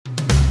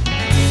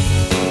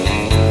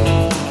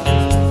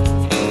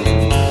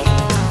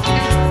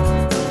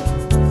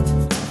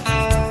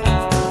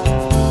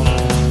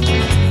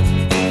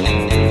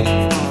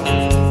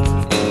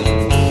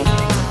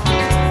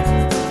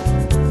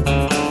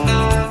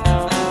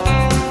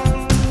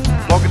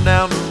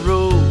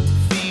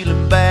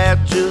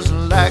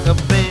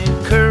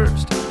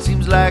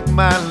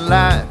my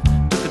life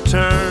took a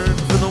turn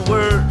for the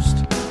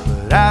worst,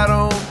 but I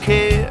don't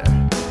care,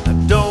 I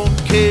don't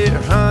care,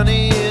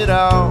 honey, at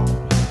all.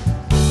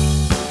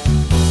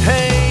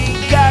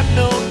 Ain't got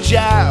no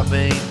job,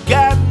 ain't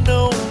got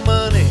no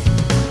money,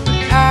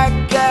 but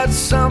I got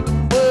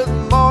something worth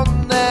more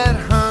than that,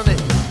 honey.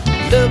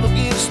 Love will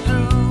get us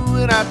through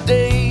and our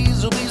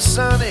days will be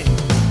sunny.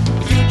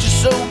 Future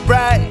so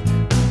bright,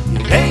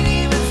 it ain't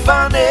even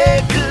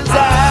funny, 'cause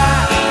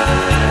I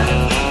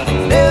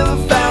never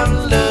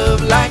found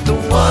love like the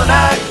one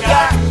I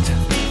got.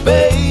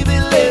 Baby,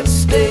 let's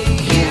stay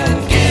here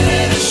and give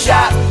it a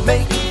shot.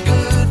 Make it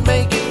good,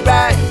 make it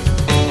right.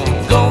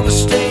 Gonna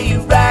stay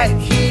right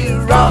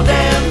here all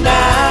damn night.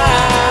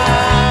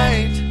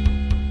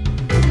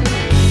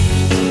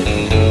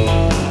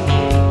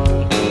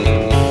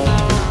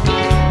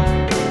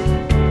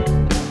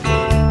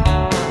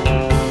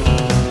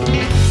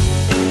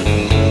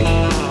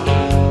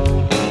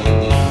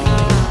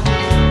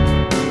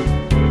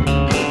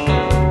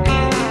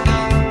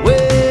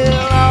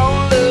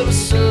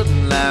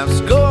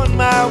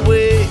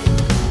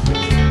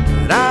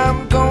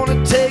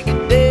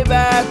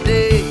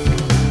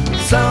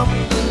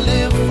 Something to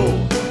live for,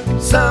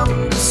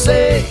 something to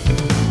say.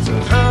 So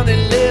honey,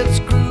 let's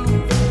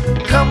groove,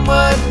 come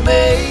what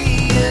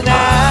may. And I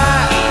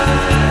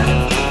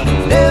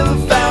never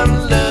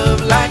found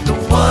love like the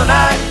one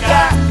I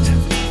got.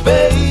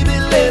 Baby,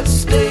 let's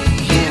stay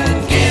here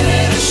and give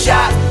it a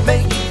shot.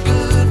 Make it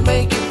good,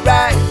 make it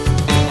right.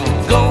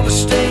 Gonna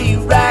stay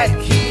right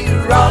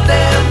here all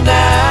damn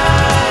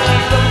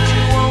night. Don't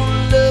you want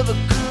a lover,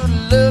 good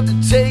love to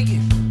take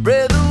your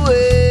breath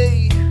away?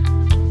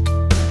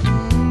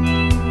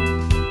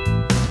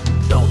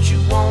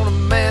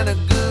 A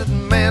good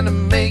man to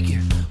make you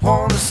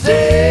wanna stay.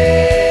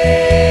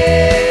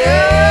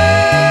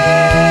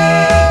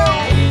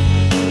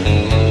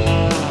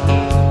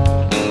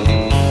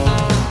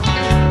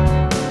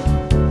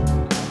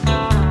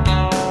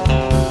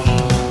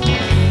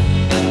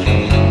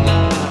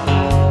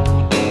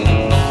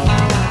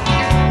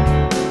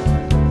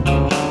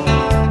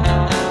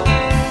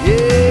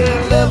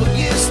 Yeah, love will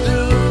get us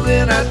through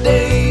and our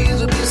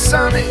days will be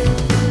sunny.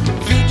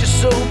 Future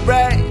so bright.